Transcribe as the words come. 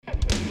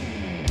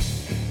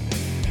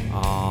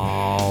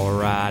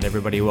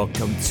everybody,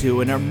 welcome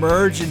to an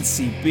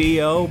emergency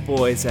BO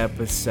Boys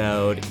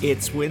episode.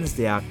 It's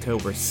Wednesday,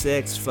 October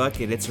 6th. Fuck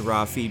it, it's a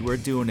raw feed. We're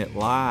doing it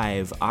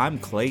live. I'm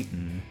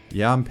Clayton.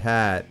 Yeah, I'm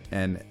Pat,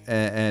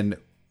 and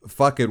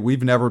fuck it,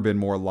 we've never been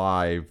more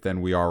live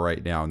than we are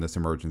right now in this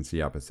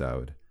emergency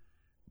episode.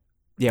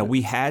 Yeah,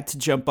 we had to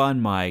jump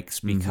on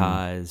mics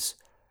because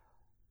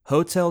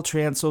Hotel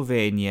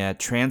Transylvania,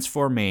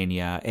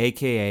 Transformania,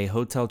 aka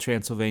Hotel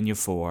Transylvania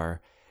 4,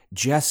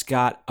 just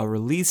got a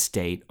release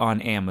date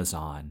on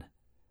Amazon.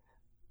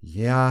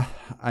 Yeah,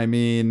 I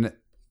mean,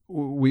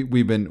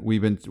 we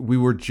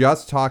were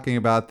just talking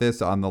about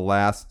this on the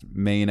last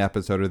main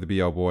episode of the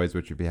BO Boys,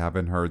 which if you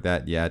haven't heard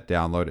that yet,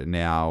 download it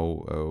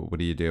now. What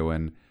are you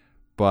doing?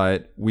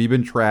 But we've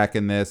been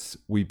tracking this.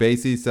 We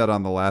basically said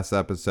on the last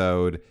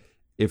episode,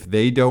 if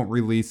they don't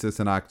release this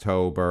in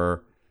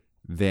October,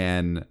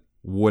 then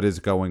what is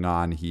going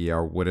on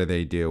here? What are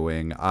they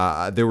doing?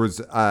 There was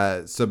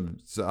a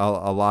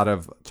lot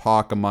of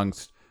talk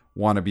amongst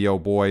wanna-BO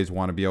boys,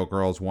 wanna-BO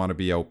girls,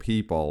 wanna-BO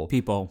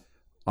people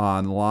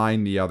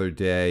online the other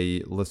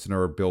day.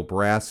 Listener Bill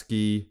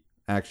Brasky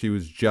actually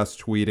was just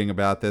tweeting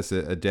about this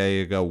a day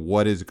ago.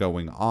 What is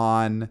going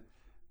on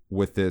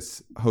with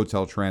this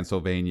Hotel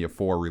Transylvania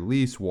 4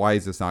 release? Why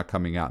is this not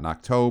coming out in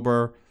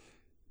October?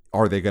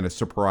 Are they going to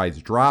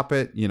surprise drop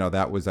it? You know,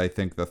 that was, I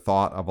think, the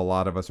thought of a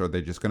lot of us. Are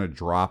they just going to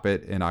drop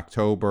it in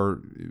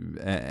October?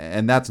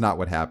 And that's not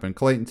what happened.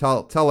 Clayton,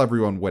 tell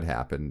everyone what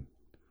happened.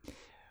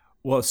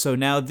 Well, so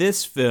now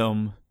this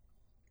film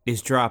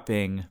is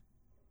dropping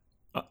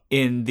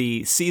in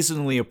the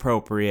seasonally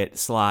appropriate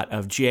slot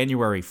of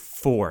January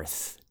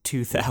 4th,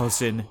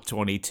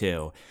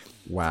 2022.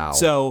 Wow.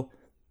 So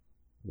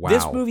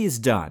this movie is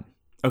done.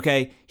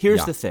 Okay,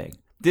 here's the thing.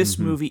 This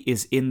movie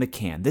is in the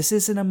can. This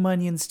isn't a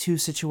Minions 2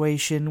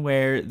 situation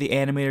where the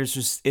animators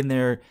are in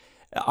there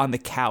on the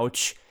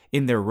couch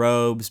in their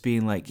robes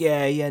being like,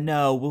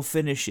 no, we'll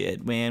finish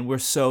it, man. We're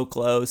so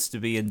close to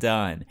being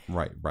done.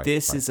 Right.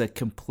 This is a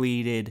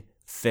completed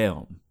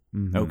film,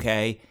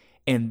 okay?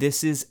 And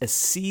this is a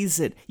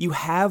season. You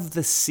have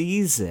the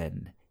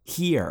season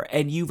here,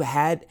 and you've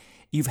had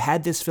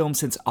this film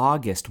since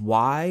August.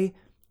 Why,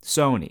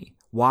 Sony?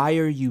 Why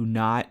are you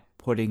not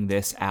putting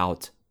this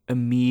out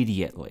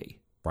immediately?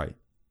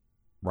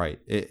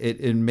 Right.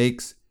 It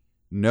makes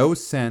no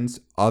sense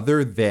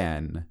other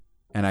than,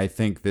 and I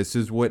think this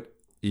is what,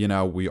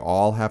 we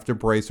all have to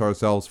brace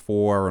ourselves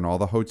for, and all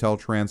the Hotel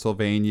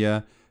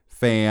Transylvania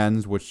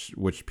fans,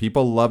 which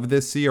people love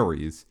this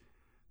series,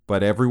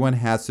 but everyone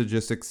has to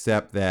just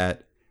accept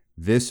that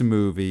this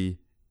movie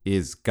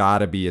is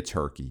gotta be a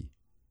turkey.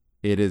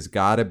 It has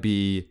gotta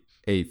be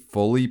a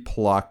fully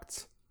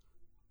plucked,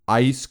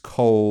 ice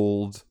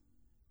cold,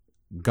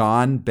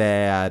 gone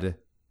bad,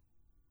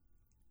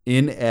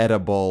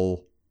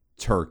 inedible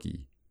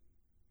turkey.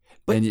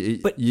 And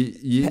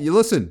you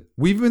listen,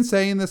 we've been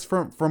saying this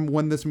from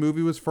when this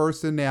movie was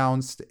first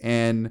announced,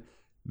 and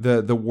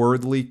the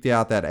word leaked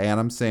out that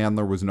Adam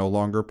Sandler was no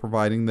longer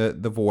providing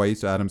the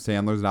voice. Adam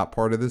Sandler's not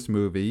part of this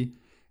movie.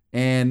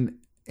 And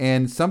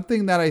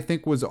something that I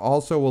think was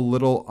also a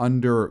little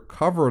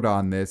undercovered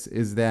on this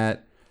is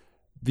that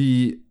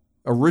the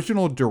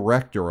original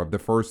director of the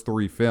first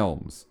three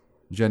films,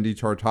 Genndy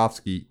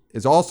Tartakovsky,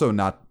 is also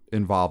not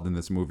involved in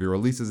this movie, or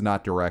at least is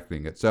not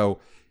directing it. So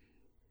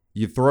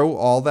you throw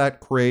all that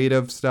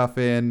creative stuff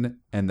in,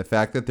 and the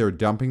fact that they're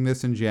dumping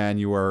this in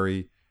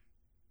January,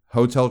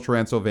 Hotel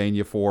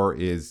Transylvania 4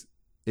 is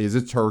a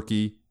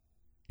turkey,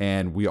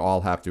 and we all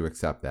have to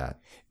accept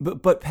that.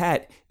 But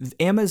Pat,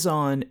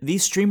 Amazon,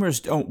 these streamers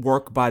don't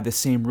work by the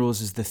same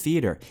rules as the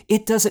theater.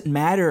 It doesn't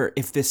matter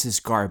if this is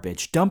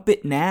garbage. Dump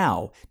it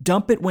now.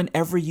 Dump it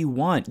whenever you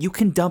want. You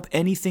can dump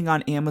anything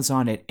on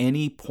Amazon at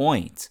any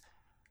point.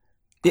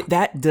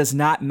 That does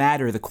not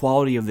matter, the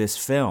quality of this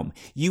film.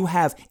 You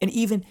have, and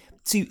even,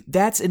 see,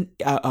 that's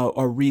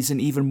a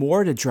reason even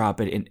more to drop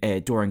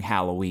it during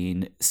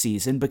Halloween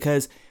season,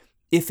 because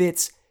if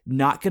it's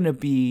not going to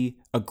be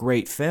a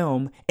great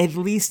film, at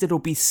least it'll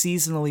be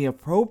seasonally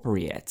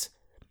appropriate.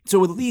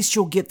 So at least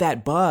you'll get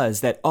that buzz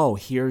that, oh,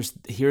 here's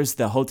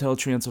the Hotel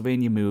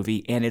Transylvania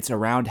movie, and it's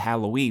around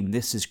Halloween.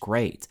 This is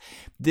great.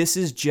 This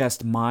is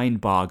just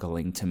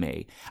mind-boggling to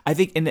me. I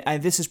think, and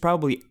this is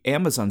probably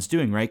Amazon's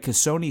doing, right? Because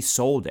Sony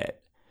sold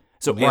it.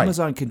 So right.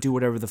 Amazon can do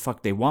whatever the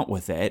fuck they want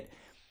with it.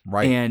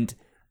 Right. And,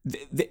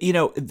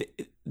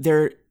 it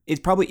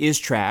probably is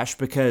trash,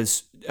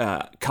 because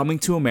Coming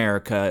to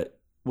America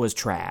was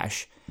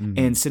trash.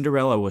 And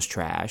Cinderella was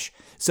trash.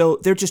 So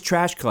they're just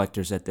trash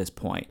collectors at this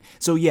point.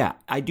 So yeah,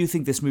 I do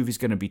think this movie's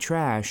going to be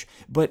trash,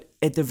 but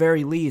at the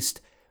very least,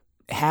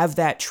 have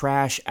that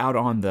trash out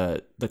on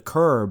the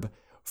curb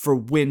for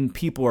when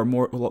people are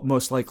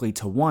most likely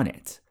to want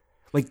it.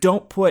 Like,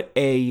 don't put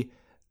a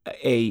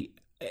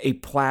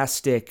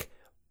plastic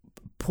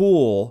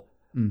pool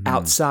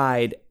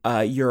outside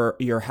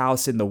your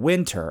house in the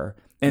winter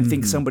and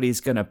think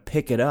somebody's going to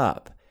pick it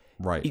up.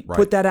 Right.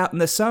 Put that out in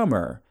the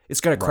summer.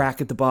 It's got a crack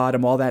at the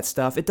bottom, all that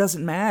stuff. It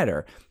doesn't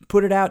matter.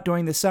 Put it out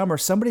during the summer.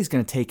 Somebody's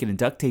going to take it and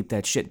duct tape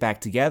that shit back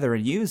together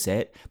and use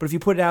it. But if you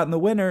put it out in the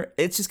winter,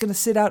 it's just going to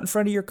sit out in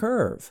front of your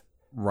curve.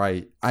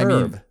 Right. I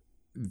mean,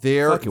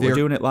 we're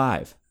doing it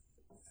live.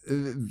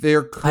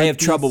 I have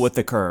trouble with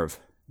the curve.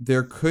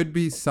 There could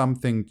be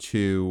something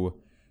to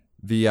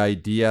the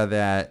idea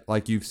that,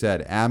 like you've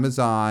said,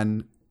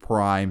 Amazon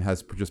Prime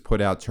has just put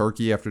out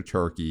turkey after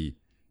turkey.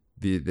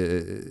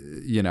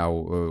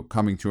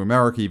 Coming to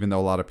America, even though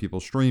a lot of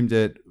people streamed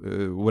it,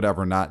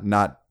 whatever,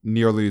 not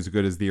nearly as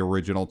good as the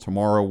original.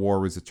 Tomorrow War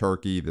was a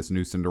turkey. This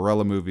new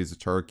Cinderella movie is a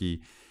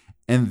turkey.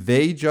 And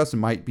they just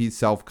might be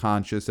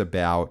self-conscious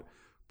about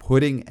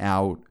putting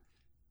out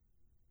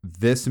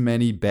this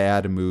many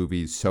bad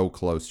movies so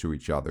close to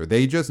each other.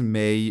 They just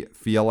may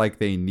feel like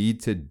they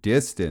need to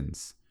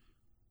distance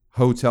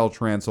Hotel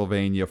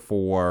Transylvania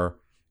 4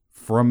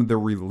 from the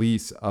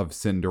release of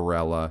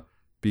Cinderella,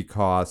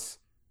 because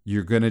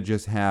you're going to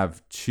just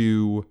have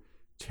two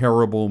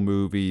terrible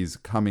movies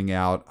coming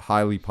out,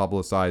 highly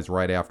publicized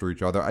right after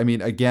each other. I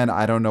mean, again,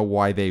 I don't know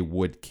why they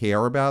would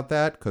care about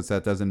that, because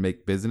that doesn't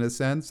make business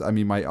sense. I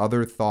mean, my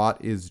other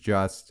thought is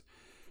just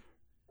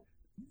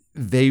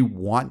they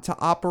want to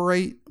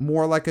operate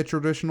more like a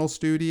traditional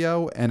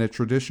studio, and a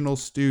traditional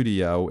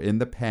studio in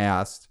the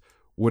past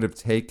would have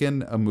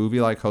taken a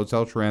movie like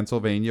Hotel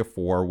Transylvania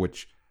 4,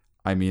 which,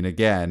 I mean,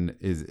 again,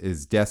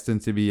 is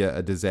destined to be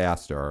a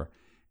disaster.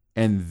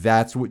 And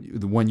that's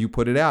when you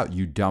put it out,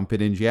 you dump it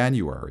in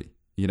January.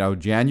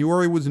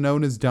 January was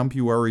known as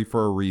Dumpuary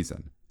for a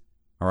reason.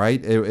 All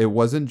right. It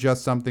wasn't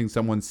just something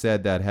someone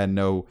said that had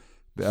no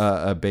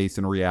base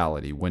in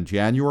reality. When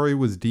January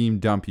was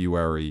deemed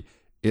Dumpuary,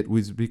 it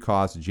was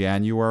because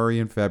January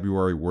and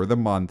February were the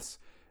months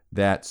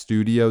that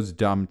studios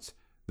dumped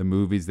the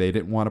movies they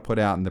didn't want to put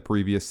out in the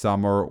previous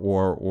summer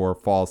or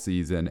fall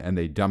season, and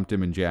they dumped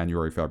them in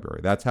January, February.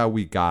 That's how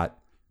we got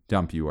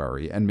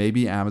Dumpuary. And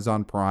maybe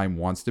Amazon Prime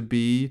wants to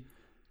be,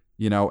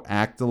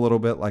 act a little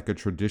bit like a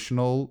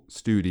traditional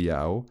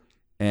studio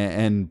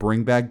and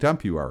bring back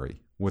Dumpuary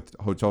with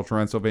Hotel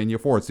Transylvania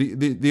 4. It's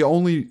the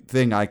only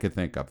thing I could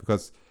think of,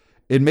 because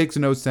it makes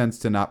no sense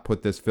to not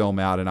put this film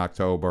out in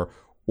October,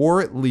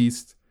 or at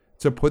least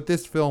to put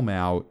this film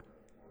out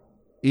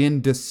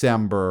in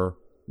December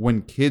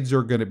when kids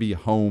are going to be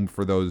home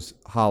for those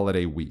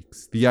holiday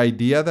weeks. The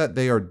idea that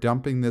they are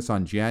dumping this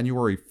on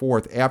January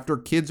 4th after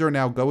kids are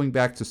now going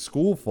back to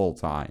school full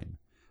time.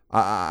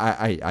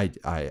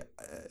 That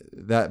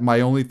my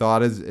only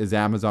thought is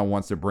Amazon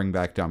wants to bring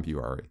back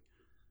Dumpuary.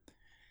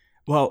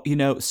 Well,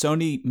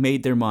 Sony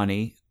made their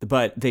money,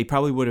 but they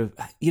probably would have,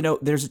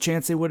 there's a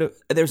chance they would have,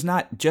 there's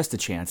not just a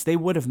chance, they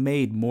would have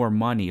made more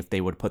money if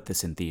they would put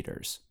this in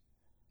theaters.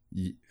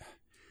 Yeah.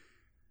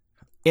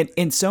 And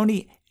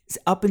Sony,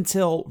 up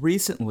until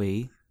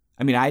recently,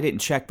 I mean, I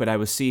didn't check, but I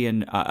was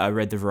seeing, I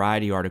read the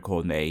Variety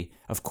article, and they,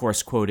 of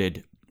course,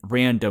 quoted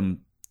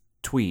random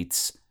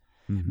tweets.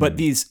 Mm-hmm. But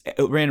these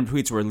random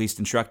tweets were at least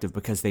instructive,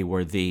 because they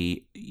were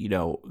the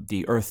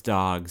Earth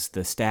Dogs,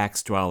 the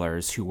Stax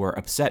dwellers, who were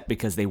upset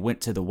because they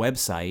went to the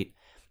website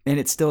and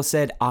it still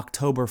said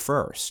October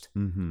 1st.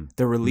 Mm-hmm.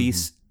 The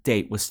release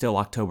date was still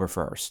October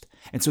 1st.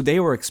 And so they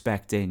were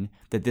expecting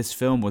that this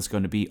film was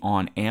going to be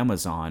on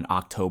Amazon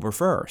October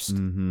 1st.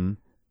 Mm-hmm.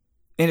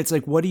 And it's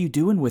like, what are you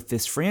doing with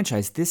this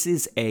franchise? This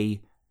is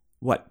a,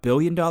 $1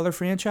 billion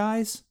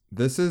franchise?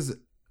 This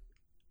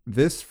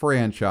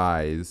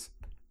franchise,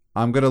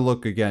 I'm going to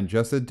look again,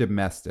 just at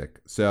domestic.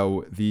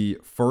 So the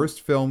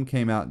first film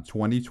came out in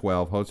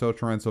 2012, Hotel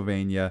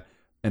Transylvania,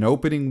 an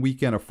opening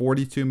weekend of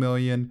 $42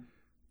 million,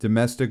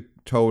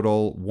 domestic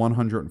total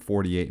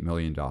 $148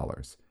 million.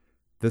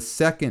 The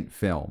second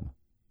film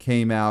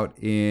came out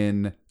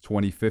in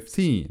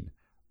 2015.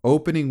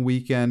 Opening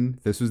weekend,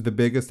 this was the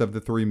biggest of the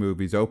three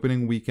movies,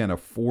 opening weekend of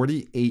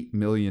 $48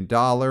 million,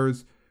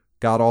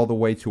 got all the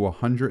way to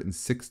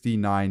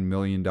 $169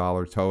 million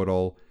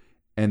total.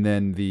 And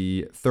then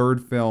the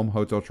third film,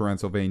 Hotel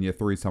Transylvania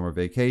 3 Summer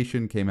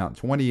Vacation, came out in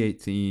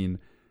 2018,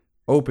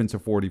 opened to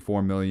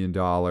 $44 million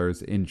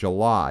in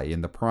July,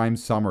 in the prime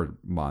summer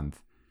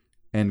month,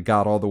 and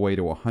got all the way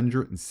to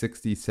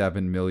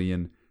 $167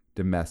 million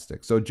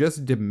domestic. So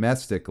just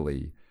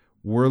domestically,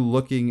 we're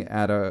looking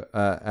at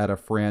a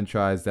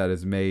franchise that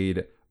has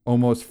made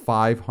almost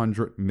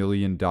 $500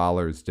 million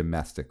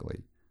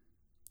domestically.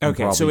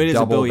 Okay, so it is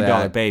a $1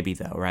 billion baby,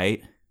 though,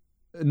 right?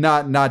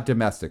 Not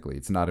domestically.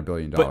 It's not $1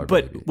 billion baby.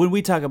 But when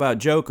we talk about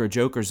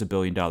Joker's a $1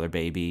 billion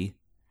baby,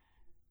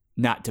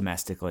 not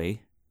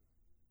domestically.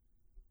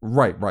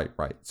 Right.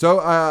 So,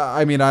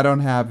 I mean, I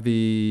don't have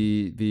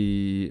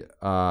the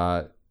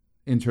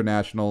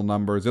international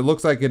numbers. It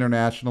looks like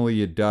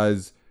internationally it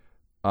does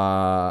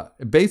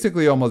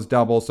basically almost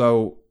double.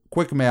 So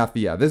quick math,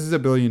 yeah, this is a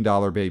 $1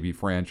 billion baby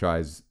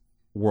franchise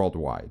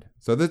worldwide.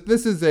 So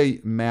this is a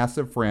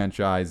massive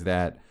franchise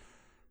that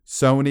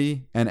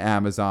Sony and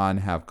Amazon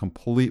have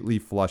completely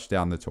flushed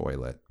down the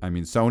toilet. I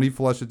mean, Sony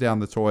flushed it down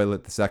the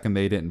toilet the second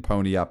they didn't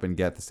pony up and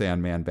get the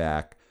Sandman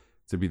back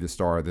to be the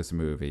star of this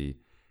movie.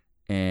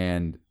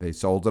 And they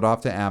sold it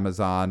off to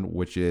Amazon,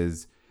 which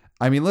is,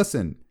 I mean,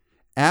 listen,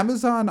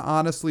 Amazon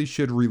honestly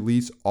should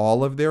release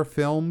all of their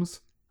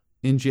films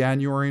in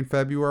January and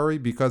February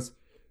because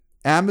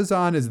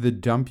Amazon is the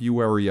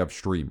dumpuary of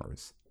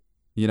streamers.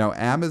 You know,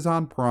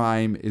 Amazon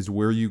Prime is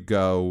where you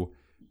go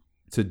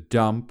to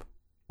dump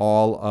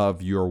all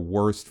of your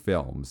worst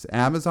films.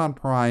 Amazon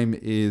Prime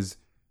is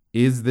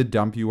the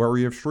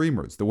dumpuary of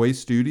streamers. The way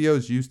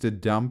studios used to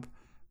dump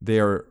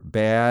their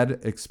bad,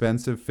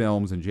 expensive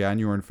films in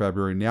January and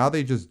February, now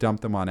they just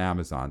dump them on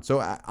Amazon. So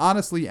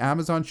honestly,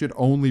 Amazon should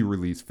only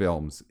release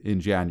films in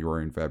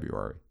January and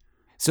February.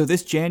 So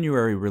this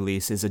January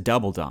release is a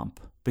double dump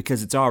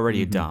because it's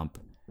already a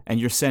dump, and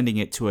you're sending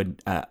it to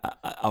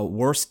a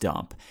worse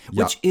dump,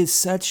 which is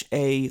such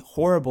a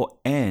horrible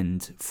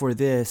end for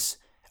this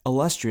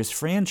illustrious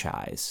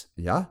franchise.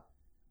 Yeah.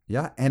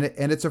 And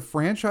it's a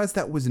franchise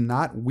that was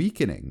not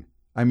weakening.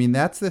 I mean,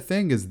 that's the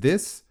thing is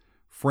this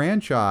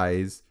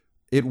franchise,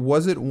 it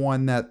wasn't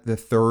one that the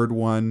third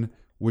one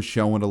was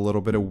showing a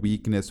little bit of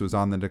weakness, was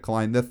on the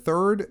decline. The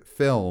third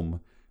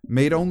film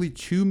made only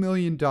 $2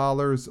 million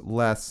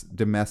less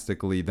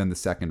domestically than the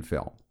second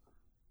film.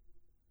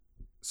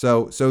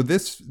 So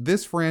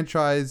this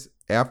franchise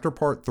after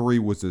part 3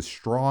 was as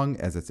strong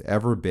as it's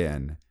ever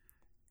been.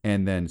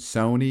 And then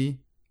Sony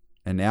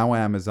and now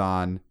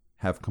Amazon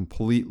have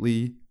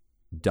completely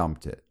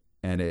dumped it.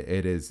 And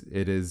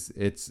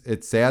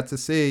it's sad to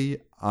see.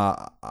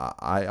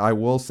 I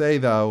will say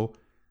though,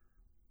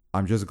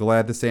 I'm just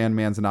glad the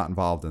Sandman's not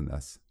involved in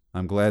this.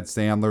 I'm glad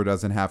Sandler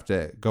doesn't have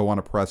to go on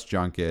a press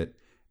junket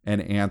and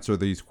answer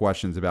these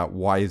questions about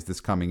why is this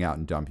coming out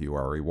in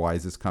dumpuary? Why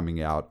is this coming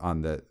out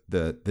on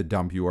the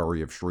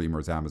dumpuary of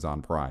streamers,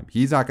 Amazon Prime?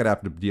 He's not going to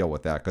have to deal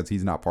with that because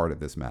he's not part of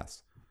this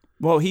mess.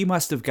 Well, he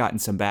must have gotten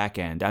some back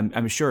end.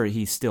 I'm sure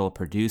he's still a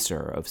producer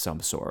of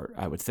some sort,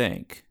 I would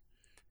think.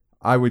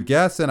 I would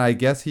guess, and I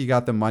guess he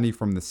got the money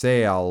from the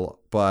sale,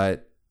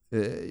 but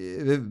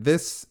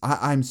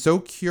I'm so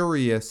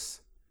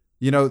curious.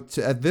 You know,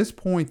 at this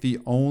point, the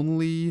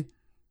only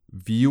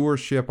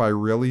viewership I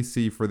really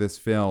see for this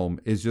film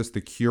is just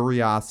the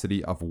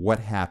curiosity of what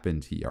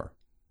happened here.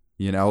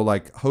 You know,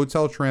 like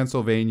Hotel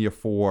Transylvania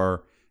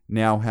 4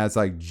 now has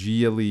like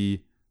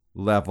Geely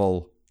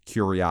level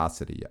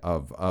curiosity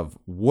of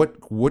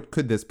what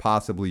could this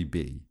possibly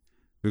be?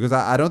 Because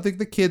I don't think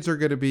the kids are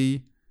going to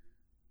be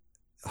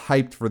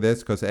hyped for this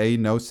because A,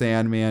 no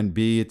Sandman,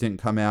 B, it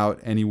didn't come out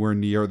anywhere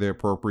near the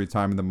appropriate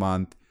time of the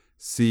month,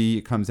 C,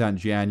 it comes out in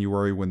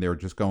January when they're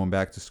just going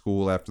back to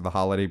school after the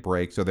holiday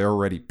break, so they're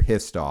already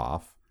pissed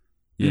off.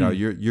 You know,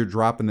 you're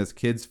dropping this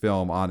kids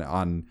film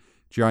on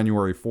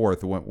January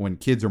 4th when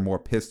kids are more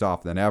pissed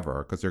off than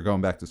ever because they're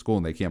going back to school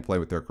and they can't play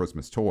with their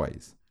Christmas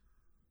toys.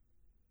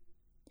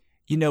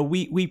 You know,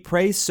 we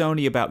praised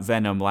Sony about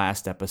Venom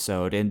last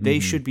episode, and they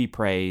should be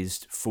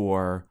praised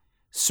for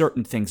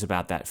certain things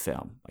about that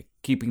film, like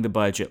keeping the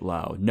budget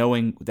low,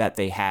 knowing that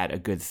they had a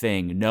good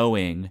thing,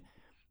 knowing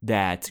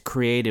that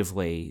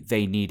creatively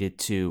they needed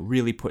to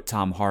really put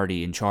Tom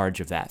Hardy in charge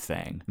of that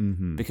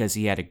thing because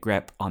he had a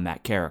grip on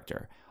that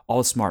character.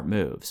 All smart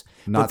moves.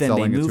 Not but then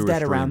selling they it moved to a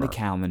that around the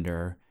streamer.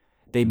 calendar.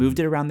 They moved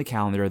it around the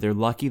calendar. They're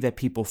lucky that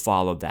people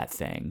followed that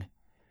thing.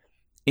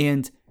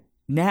 And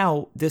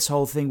now this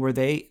whole thing where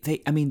I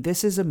mean,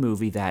 this is a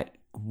movie that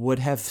would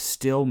have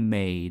still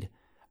made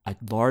a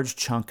large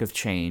chunk of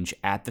change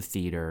at the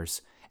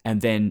theaters,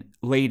 and then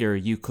later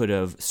you could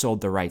have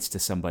sold the rights to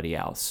somebody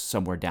else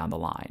somewhere down the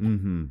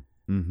line.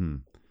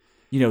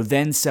 You know,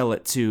 then sell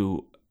it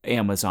to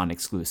Amazon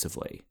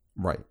exclusively.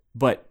 Right.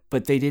 But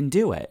they didn't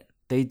do it.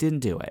 They didn't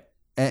do it.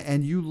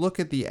 And you look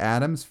at the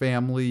Addams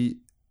Family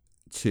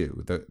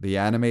 2, the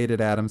animated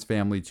Addams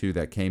Family 2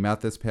 that came out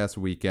this past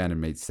weekend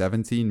and made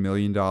 $17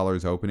 million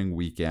opening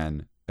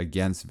weekend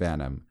against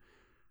Venom.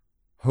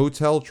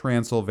 Hotel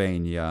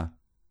Transylvania,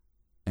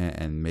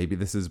 and maybe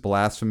this is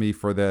blasphemy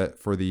for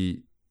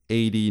the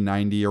 80,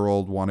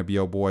 90-year-old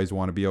wannabe-o boys,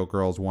 wannabe-o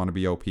girls,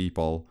 wannabe-o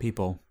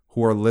people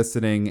who are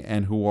listening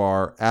and who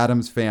are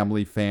Addams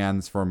Family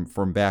fans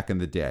from back in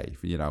the day,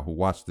 you know, who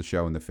watched the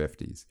show in the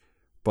 50s.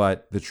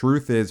 But the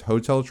truth is,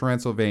 Hotel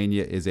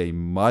Transylvania is a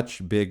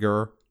much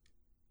bigger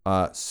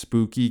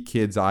spooky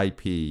kids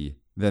IP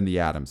than the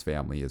Addams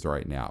Family is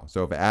right now.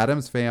 So if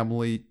Addams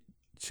Family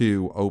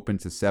 2 opened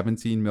to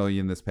 $17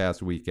 million this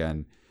past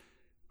weekend,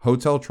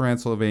 Hotel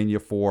Transylvania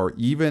 4,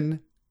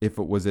 even if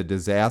it was a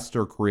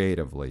disaster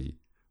creatively,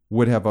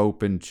 would have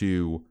opened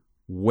to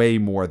way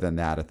more than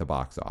that at the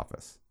box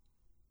office.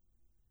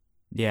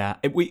 Yeah,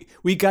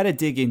 we got to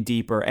dig in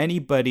deeper. Any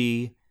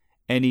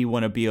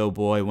wannabe-o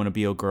boy,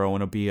 wannabe-o girl,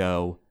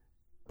 wannabe-o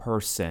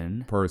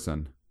person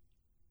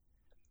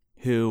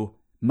who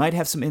might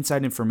have some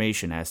inside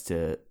information as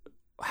to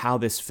how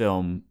this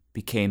film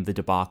became the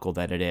debacle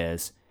that it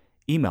is,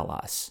 email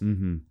us.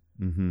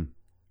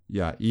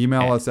 Yeah,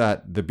 email us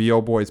at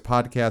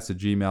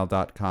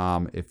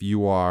theboboyspodcast@gmail.com. If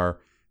you are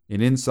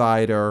an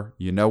insider,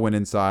 you know an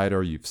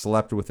insider, you've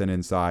slept with an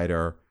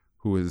insider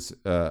who is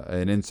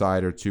an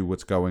insider to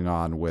what's going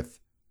on with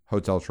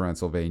Hotel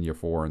Transylvania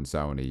 4 and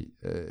Sony,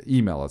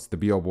 email us,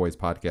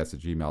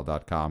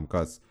 theboboyspodcast@gmail.com,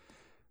 because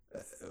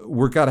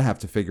we're gonna have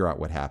to figure out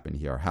what happened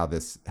here, how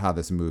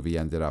this movie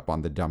ended up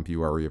on the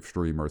dumpuary of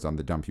streamers, on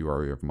the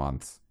dumpuary of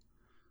months.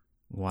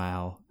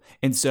 Wow.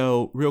 And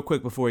so, real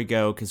quick before we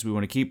go, because we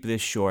want to keep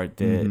this short,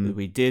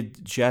 we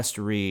did just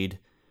read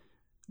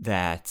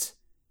that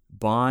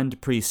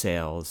Bond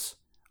pre-sales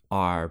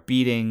are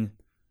beating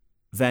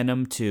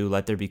Venom 2,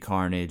 Let There Be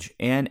Carnage,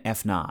 and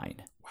F9.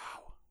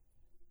 Wow.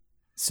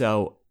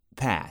 So,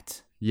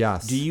 Pat.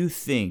 Yes. Do you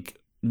think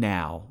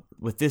now,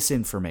 with this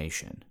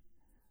information,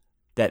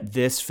 that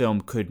this film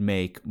could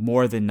make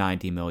more than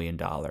 $90 million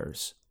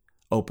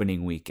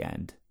opening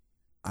weekend?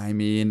 I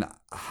mean,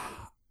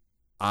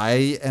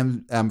 I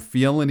am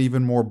feeling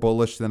even more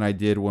bullish than I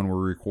did when we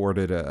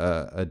recorded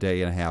a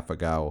day and a half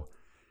ago.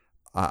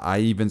 I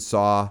even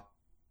saw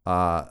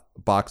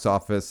box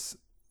office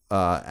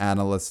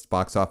analyst,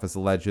 box office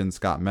legend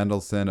Scott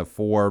Mendelson of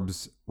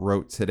Forbes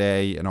wrote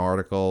today an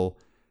article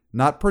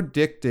not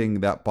predicting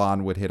that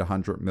Bond would hit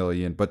 100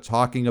 million, but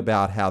talking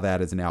about how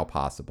that is now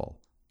possible.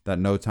 That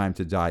No Time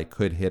to Die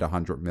could hit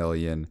 100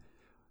 million,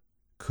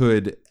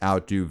 could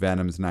outdo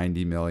Venom's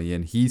 90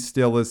 million. He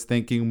still is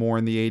thinking more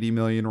in the 80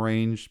 million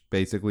range,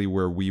 basically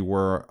where we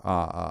were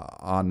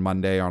on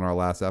Monday on our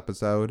last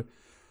episode.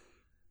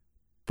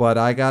 But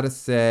I got to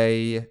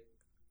say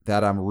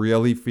that I'm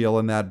really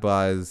feeling that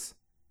buzz.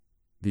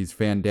 These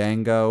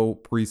Fandango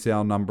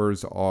pre-sale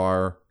numbers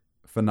are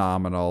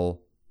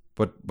phenomenal.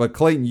 But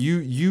Clayton,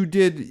 you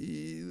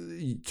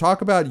did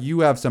talk about,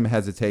 you have some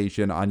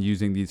hesitation on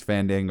using these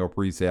Fandango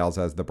pre-sales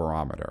as the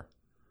barometer.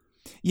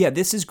 Yeah,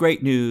 this is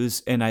great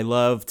news, and I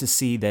love to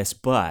see this,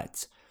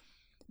 but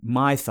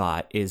my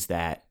thought is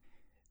that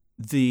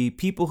the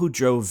people who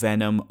drove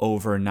Venom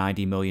over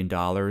 $90 million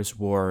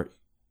were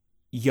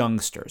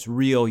youngsters,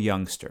 real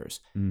youngsters,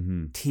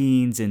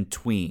 teens and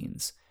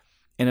tweens.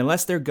 And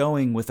unless they're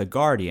going with a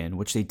guardian,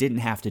 which they didn't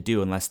have to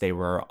do unless they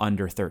were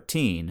under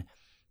 13,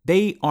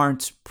 they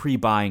aren't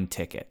pre-buying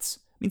tickets.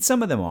 I mean,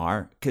 some of them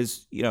are,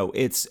 because,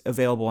 it's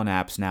available on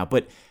apps now,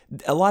 but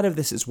a lot of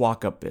this is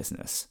walk-up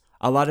business.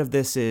 A lot of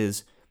this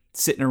is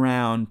sitting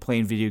around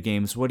playing video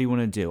games. What do you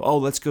want to do? Oh,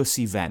 let's go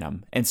see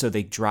Venom. And so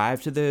they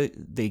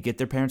they get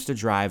their parents to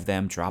drive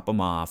them, drop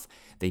them off.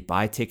 They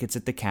buy tickets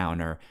at the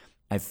counter.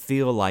 I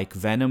feel like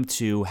Venom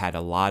 2 had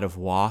a lot of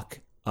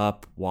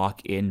walk-up,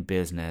 walk-in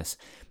business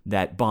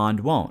that Bond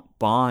won't.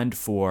 Bond,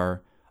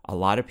 for a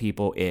lot of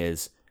people,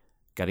 is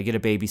got to get a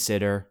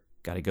babysitter,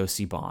 got to go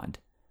see Bond.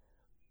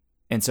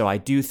 And so I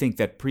do think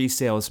that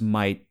pre-sales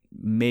might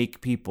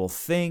make people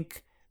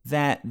think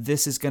that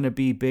this is going to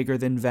be bigger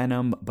than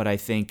Venom, but I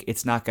think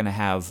it's not going to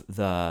have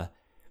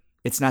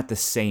it's not the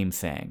same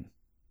thing.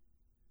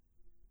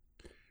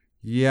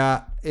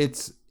 Yeah,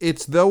 it's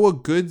though a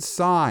good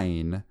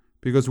sign,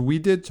 because we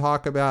did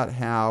talk about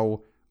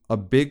how a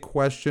big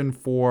question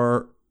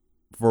for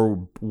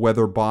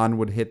whether Bond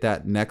would hit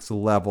that next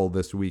level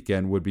this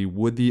weekend would be,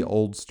 would the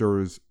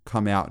oldsters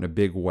come out in a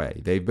big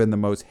way? They've been the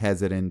most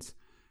hesitant.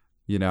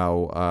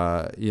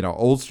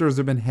 Oldsters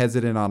have been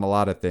hesitant on a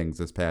lot of things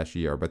this past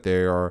year, but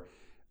they are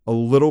a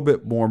little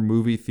bit more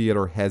movie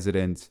theater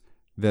hesitant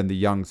than the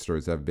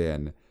youngsters have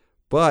been.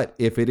 But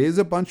if it is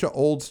a bunch of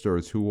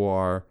oldsters who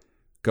are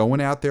going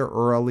out there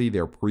early,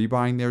 they're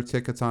pre-buying their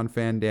tickets on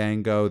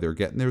Fandango, they're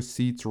getting their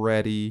seats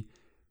ready,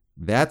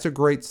 that's a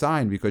great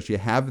sign, because you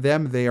have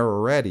them there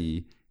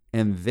already,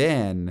 and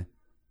then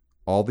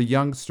all the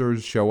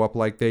youngsters show up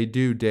like they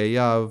do day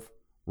of,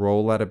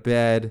 roll out of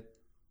bed,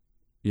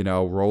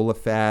 roll a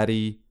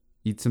fatty,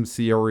 eat some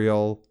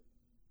cereal,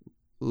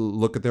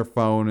 look at their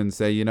phone and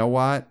say, you know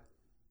what?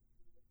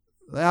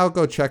 I'll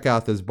go check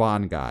out this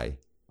Bond guy.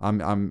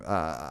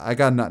 I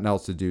got nothing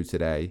else to do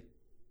today.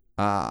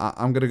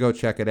 I'm going to go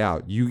check it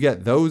out. You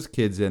get those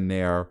kids in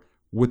there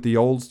with the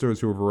oldsters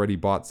who have already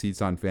bought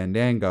seats on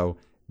Fandango.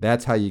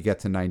 That's how you get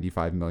to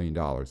 $95 million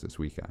this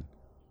weekend.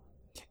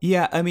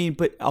 Yeah, I mean,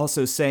 but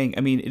also saying,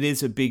 it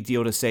is a big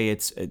deal to say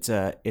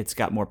it's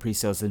got more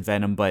pre-sales than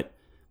Venom, but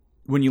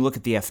when you look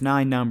at the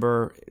F9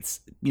 number, it's,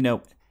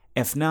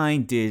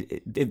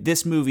 F9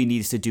 this movie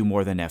needs to do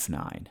more than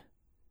F9.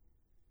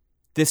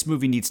 This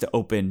movie needs to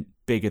open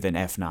bigger than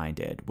F9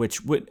 did,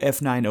 which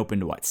F9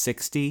 opened what,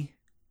 60?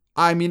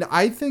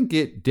 I think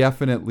it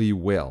definitely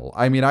will.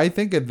 I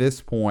think at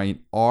this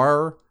point,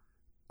 our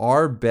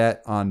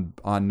bet on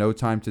No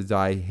Time to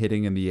Die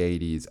hitting in the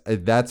 80s,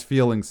 that's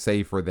feeling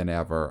safer than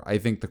ever. I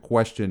think the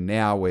question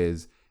now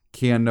is,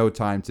 can No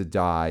Time to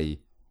Die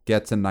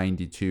get to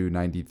 92,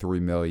 93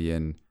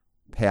 million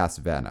past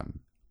Venom?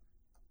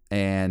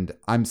 And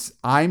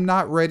I'm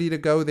not ready to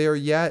go there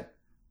yet,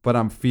 but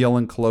I'm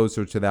feeling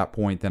closer to that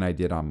point than I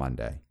did on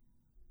Monday.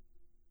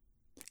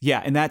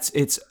 Yeah, and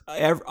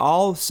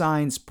all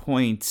signs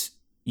point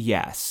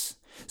yes.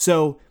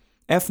 So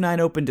F9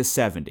 opened to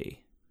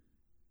 70.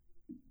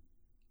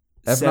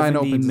 F9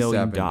 opened to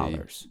 $70 $70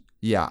 million.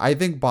 Yeah, I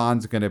think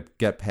Bond's going to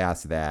get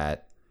past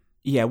that.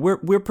 Yeah,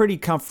 we're pretty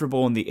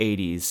comfortable in the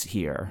 80s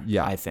here.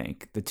 Yeah. I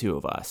think, the two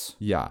of us.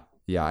 Yeah.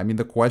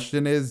 The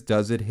question is,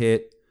 does it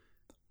hit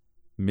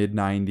mid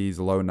 90s,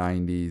 low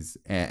 90s,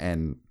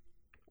 and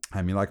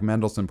I mean, like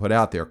Mendelsohn put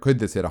out there, could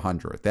this hit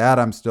 100? That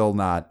I'm still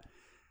not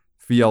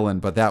feeling,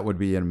 but that would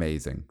be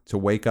amazing to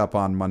wake up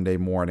on Monday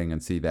morning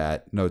and see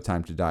that No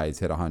Time to Die has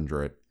hit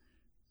 100.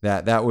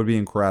 That would be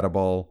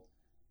incredible.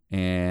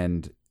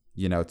 And,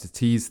 you know, to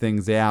tease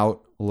things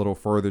out a little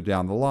further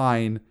down the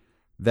line,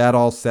 that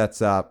all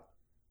sets up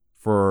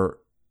for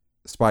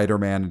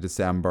Spider-Man in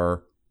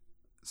December,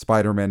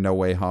 Spider-Man No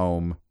Way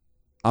Home.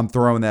 I'm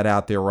throwing that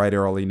out there right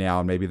early now,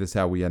 and maybe this is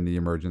how we end the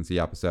emergency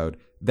episode.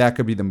 That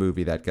could be the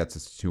movie that gets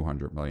us to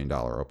 $200 million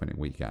opening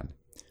weekend.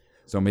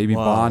 So maybe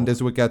Bond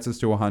is what gets us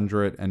to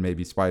 100, and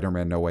maybe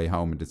Spider-Man No Way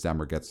Home in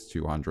December gets us to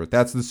 200.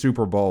 That's the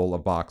Super Bowl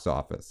of box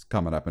office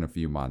coming up in a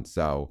few months.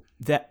 So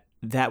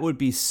that would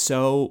be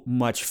so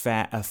much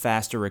a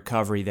faster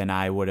recovery than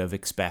I would have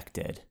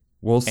expected.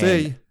 We'll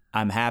see. And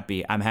I'm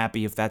happy. I'm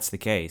happy if that's the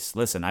case.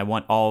 Listen, I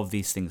want all of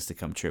these things to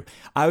come true.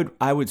 I'd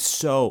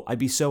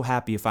be so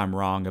happy if I'm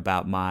wrong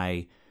about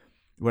my,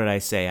 what did I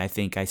say? I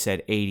think I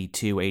said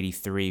 82,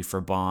 83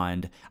 for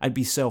Bond. I'd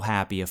be so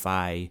happy if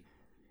I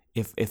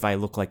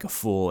look like a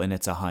fool and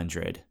it's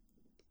 100.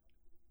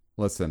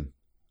 Listen,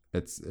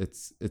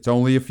 it's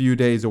only a few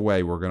days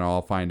away. We're gonna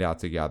all find out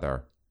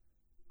together.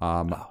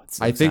 It's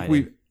so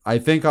exciting. I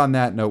think on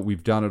that note,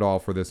 we've done it all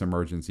for this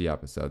emergency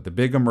episode. The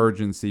big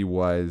emergency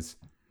was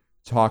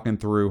talking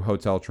through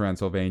Hotel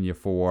Transylvania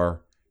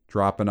 4,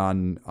 dropping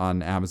on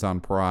Amazon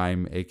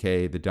Prime,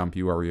 aka the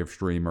Dumpuary of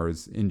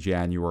streamers, in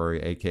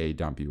January, aka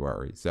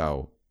Dumpuary.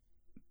 So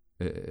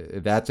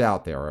that's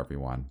out there,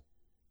 everyone,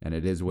 and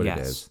it is what it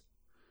is.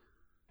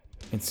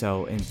 And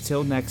so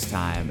until next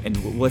time,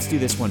 and let's do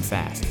this one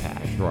fast,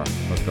 Pat. Sure,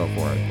 let's go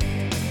for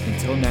it.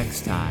 Until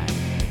next time,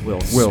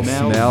 we'll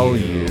smell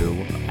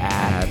you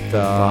at the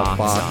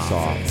box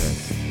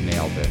office.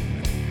 Nailed it.